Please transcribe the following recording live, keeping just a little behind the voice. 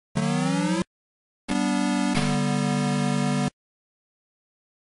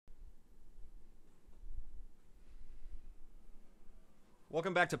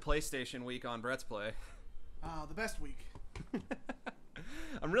Welcome back to PlayStation Week on Brett's Play. The best week.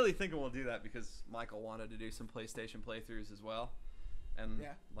 I'm really thinking we'll do that because Michael wanted to do some PlayStation playthroughs as well. And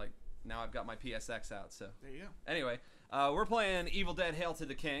Yeah. like now I've got my PSX out, so There you go. anyway, we're playing Evil Dead Hail to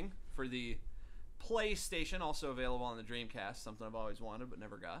the King for the PlayStation, also available on the Dreamcast, something I've always wanted but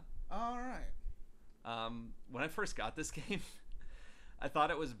never got. All right. When I first got this game, I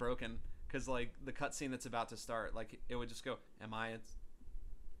thought it was broken because like the cutscene that's about to start, like it would just go, "Am I?"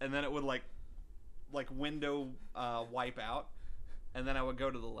 And then it would like window wipe out, and then I would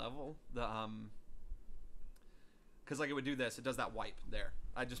go to the level. Because like it would do this, it does that wipe there.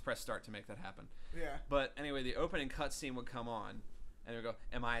 I just press start to make that happen. Yeah. But anyway, the opening cutscene would come on, and it would go,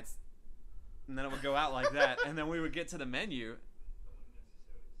 "Am I?" And then it would go out like that, and then we would get to the menu.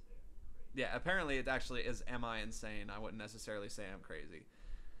 Yeah, apparently it actually is "Am I insane?" I wouldn't necessarily say I'm crazy.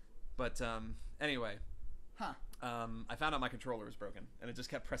 But anyway, Huh. I found out my controller was broken, and it just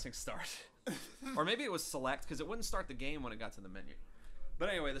kept pressing start. Or maybe it was select, because it wouldn't start the game when it got to the menu. But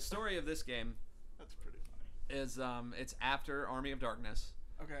anyway, the story of this game That's pretty funny. is it's after Army of Darkness,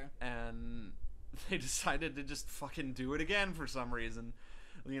 Okay. and they decided to just fucking do it again for some reason.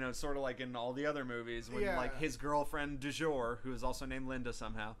 You know, sort of like in all the other movies, when Yeah. like his girlfriend du jour, who is also named Linda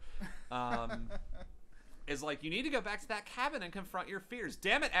somehow, is like, "You need to go back to that cabin and confront your fears."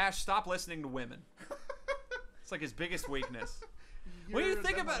 Damn it, Ash! Stop listening to women. It's like his biggest weakness. When you You're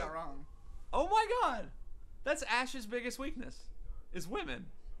think about definitely it, not wrong. oh my god, that's Ash's biggest weakness, is women.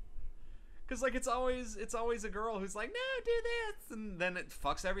 Cause like it's always a girl who's like, "No, do this," and then it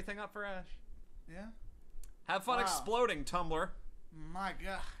fucks everything up for Ash. Yeah. Have fun Wow. exploding, Tumblr. My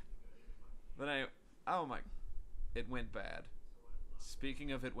God. But oh my, it went bad.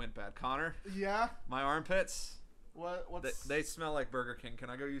 Speaking of it went bad, Connor, Yeah. my armpits, What's? they smell like Burger King. Can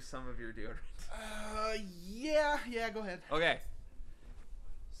I go use some of your deodorant? Yeah. Yeah. Go ahead. Okay.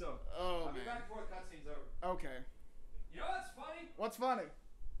 So, Oh, I'll be man. back before the cutscene's over. Okay. You know what's funny? What's funny?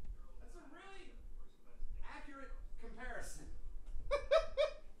 That's a really accurate comparison.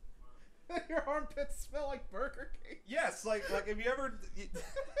 Your armpits smell like Burger King. Yes, like if you ever you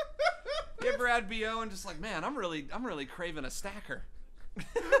ever had BO and just like, "Man, I'm really craving a stacker."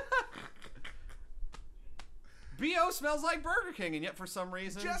 BO smells like Burger King, and yet for some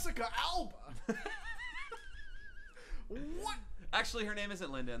reason Jessica Alba. What? Actually, her name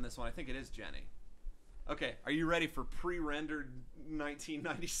isn't Linda in this one. I think it is Jenny. Okay, are you ready for pre-rendered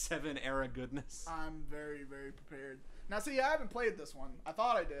 1997 era goodness? I'm very, very prepared. Now, see, I haven't played this one. I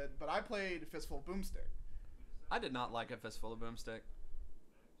thought I did, but I played Fistful of Boomstick. I did not like A Fistful of Boomstick.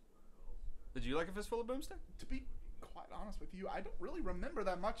 Did you like A Fistful of Boomstick? To be quite honest with you, I don't really remember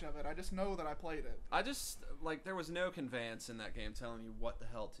that much of it. I just know that I played it. I just, like, there was no conveyance in that game telling you what the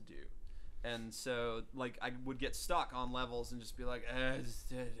hell to do. And so, like, I would get stuck on levels and just be like, I don't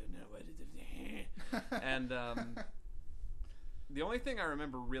know what to do. And the only thing I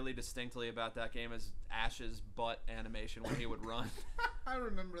remember really distinctly about that game is Ash's butt animation when he would run. I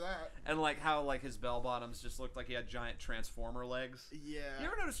remember that. And, like, how, like, his bell bottoms just looked like he had giant Transformer legs. Yeah. You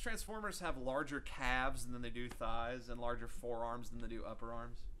ever notice Transformers have larger calves than they do thighs and larger forearms than they do upper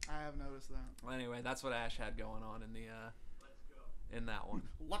arms? I have noticed that. Well, anyway, that's what Ash had going on in the in that one.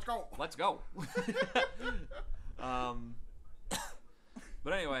 Let's go. Let's go.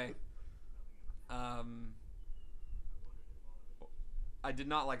 But anyway, I did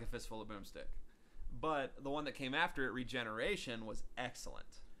not like A Fistful of Boomstick, but the one that came after it, Regeneration, was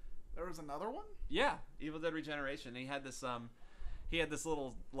excellent. There was another one? Yeah, Evil Dead Regeneration. He had this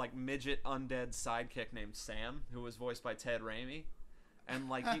little like midget undead sidekick named Sam, who was voiced by Ted Raimi, and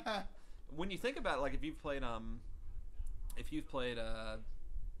like when you think about it, like if you've played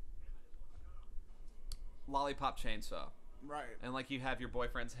Lollipop Chainsaw, Right. and like you have your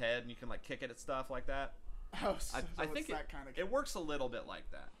boyfriend's head and you can like kick it at stuff like that. Oh, so I it's think that kind of it works a little bit like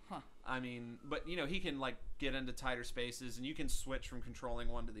that. Huh. I mean, but you know, he can like get into tighter spaces and you can switch from controlling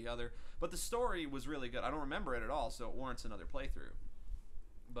one to the other. But the story was really good. I don't remember it at all, so it warrants another playthrough.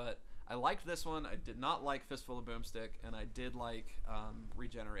 But I liked this one. I did not like Fistful of Boomstick, and I did like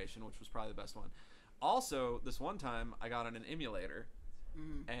Regeneration, which was probably the best one. Also, this one time I got on an emulator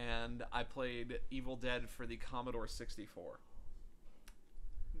and I played Evil Dead for the Commodore 64.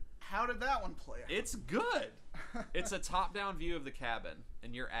 How did that one play out? It's good. It's a top-down view of the cabin,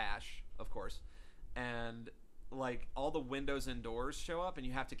 and you're Ash, of course. And like all the windows and doors show up, and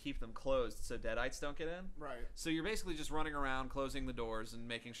you have to keep them closed so deadites don't get in. Right. So you're basically just running around, closing the doors, and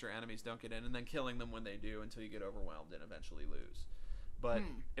making sure enemies don't get in, and then killing them when they do until you get overwhelmed and eventually lose. But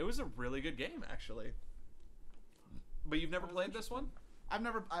it was a really good game, actually. But you've never played this one? I've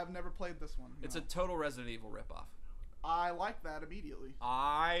never played this one. It's no. a total Resident Evil ripoff. I like that immediately.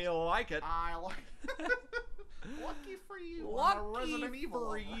 I like it. I like Lucky for you. on a Resident Lucky Evil.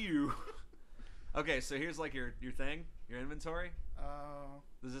 for you. Okay, so here's like your thing, your inventory. Oh.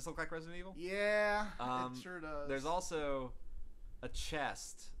 Does this look like Resident Evil? Yeah, it sure does. There's also a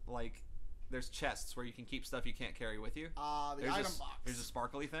chest. Like, there's chests where you can keep stuff you can't carry with you. The item box. There's a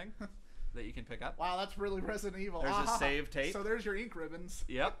sparkly thing that you can pick up. Wow, that's really Resident Evil. There's a save tape. So there's your ink ribbons.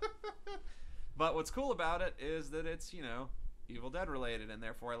 Yep. But what's cool about it is that it's, Evil Dead related, and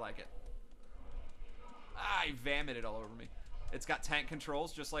therefore I like it. I vomited all over me. It's got tank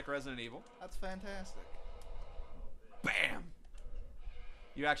controls just like Resident Evil. That's fantastic. Bam!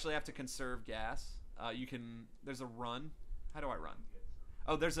 You actually have to conserve gas. There's a run. How do I run?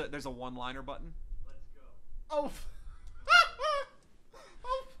 Oh, there's a one-liner button. Oh.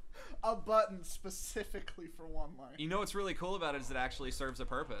 A button specifically for one line. You know what's really cool about it is it actually serves a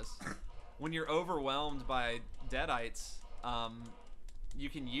purpose. When you're overwhelmed by deadites, you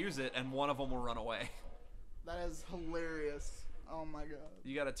can use it and one of them will run away. That is hilarious. Oh my god.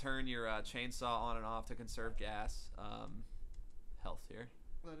 You got to turn your chainsaw on and off to conserve gas. Health here.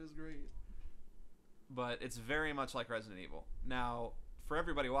 That is great. But it's very much like Resident Evil. Now, for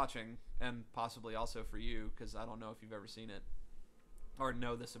everybody watching, and possibly also for you, because I don't know if you've ever seen it or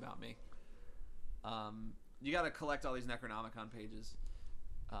know this about me, you got to collect all these Necronomicon pages.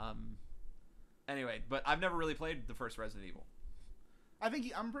 Anyway, but I've never really played the first Resident Evil.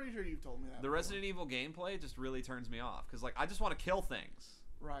 I'm pretty sure you've told me that. The before. Resident Evil gameplay just really turns me off because, like, I just want to kill things.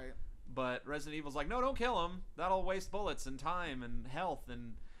 Right. But Resident Evil's like, no, don't kill them. That'll waste bullets and time and health,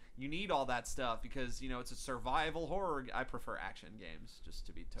 and you need all that stuff because it's a survival horror. I prefer action games, just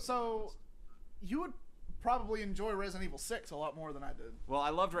to be totally honest. You would probably enjoy Resident Evil 6 a lot more than I did. Well,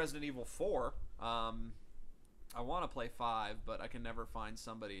 I loved Resident Evil 4. I want to play 5, but I can never find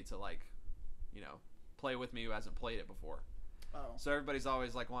somebody to play with me who hasn't played it before. Oh. So everybody's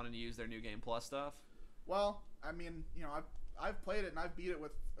always like wanting to use their New Game Plus stuff. Well, I mean, I've played it and I've beat it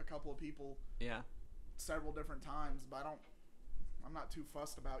with a couple of people. Yeah. Several different times, but I'm not too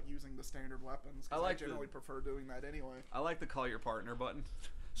fussed about using the standard weapons. I generally prefer doing that anyway. I like the call your partner button.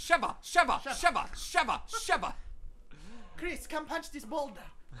 Sheba, Sheba, Sheba, Sheba, Sheba. Chris, come punch this boulder.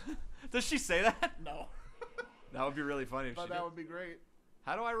 Does she say that? No. That would be really funny if But she that did. would be great.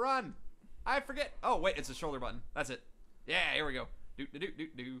 How do I run? I forget. Oh, wait, it's a shoulder button. That's it. Yeah, here we go.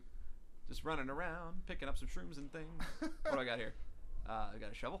 Do. Just running around, picking up some shrooms and things. What do I got here? I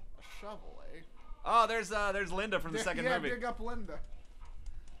got a shovel. A shovel, eh? Oh, there's Linda from the second movie. Dig up Linda.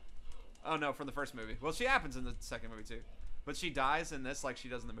 Oh, no, from the first movie. Well, she happens in the second movie, too. But she dies in this like she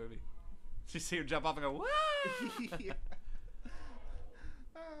does in the movie. You see her jump off and go, wah! Yeah.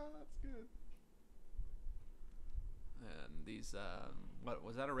 Oh, that's good. And these, what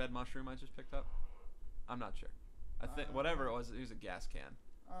was that, a red mushroom I just picked up? I'm not sure. I think whatever it was a gas can.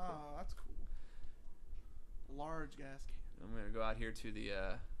 Oh, that's cool. Large gas can. I'm gonna go out here to the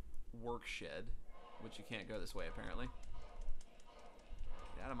work shed, which you can't go this way apparently.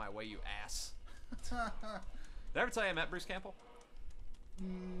 Get out of my way, you ass! Did I ever tell you I met Bruce Campbell?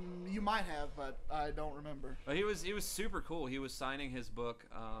 You might have, but I don't remember. Well, he was super cool. He was signing his book,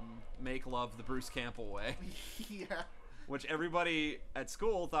 "Make Love the Bruce Campbell Way." Yeah. Which everybody at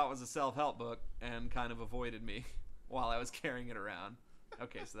school thought was a self-help book and kind of avoided me while I was carrying it around.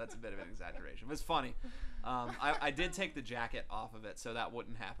 Okay, so that's a bit of an exaggeration. It was funny. I did take the jacket off of it so that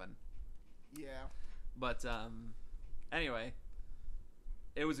wouldn't happen. Yeah. But anyway,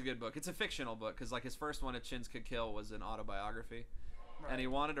 it was a good book. It's a fictional book because like his first one, A Chins Could Kill, was an autobiography. Right. And he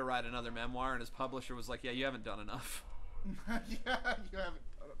wanted to write another memoir, and his publisher was like, yeah, you haven't done enough. Yeah, you haven't done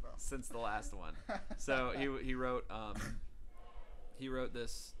enough. Since the last one. So he wrote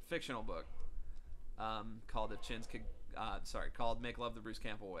this fictional book called called Make Love the Bruce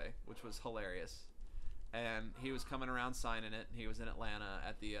Campbell Way, which was hilarious. And he was coming around signing it. He was in Atlanta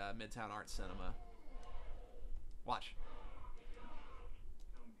at the Midtown Arts Cinema. Watch.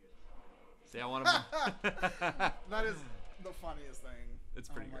 See, I want to. That is the funniest thing. It's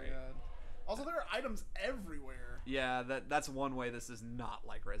pretty my great. God. Also, there are items everywhere. Yeah, that's one way this is not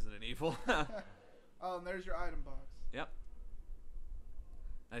like Resident Evil. Oh, and there's your item box. Yep.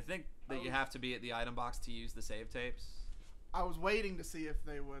 I think that you have to be at the item box to use the save tapes. I was waiting to see if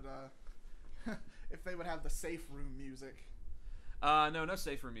they would have the safe room music. No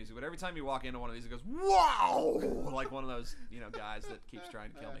safe room music. But every time you walk into one of these, it goes wow, like one of those guys that keeps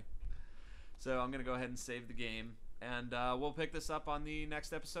trying to kill me. So I'm gonna go ahead and save the game, and we'll pick this up on the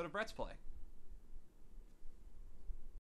next episode of Brett's Play.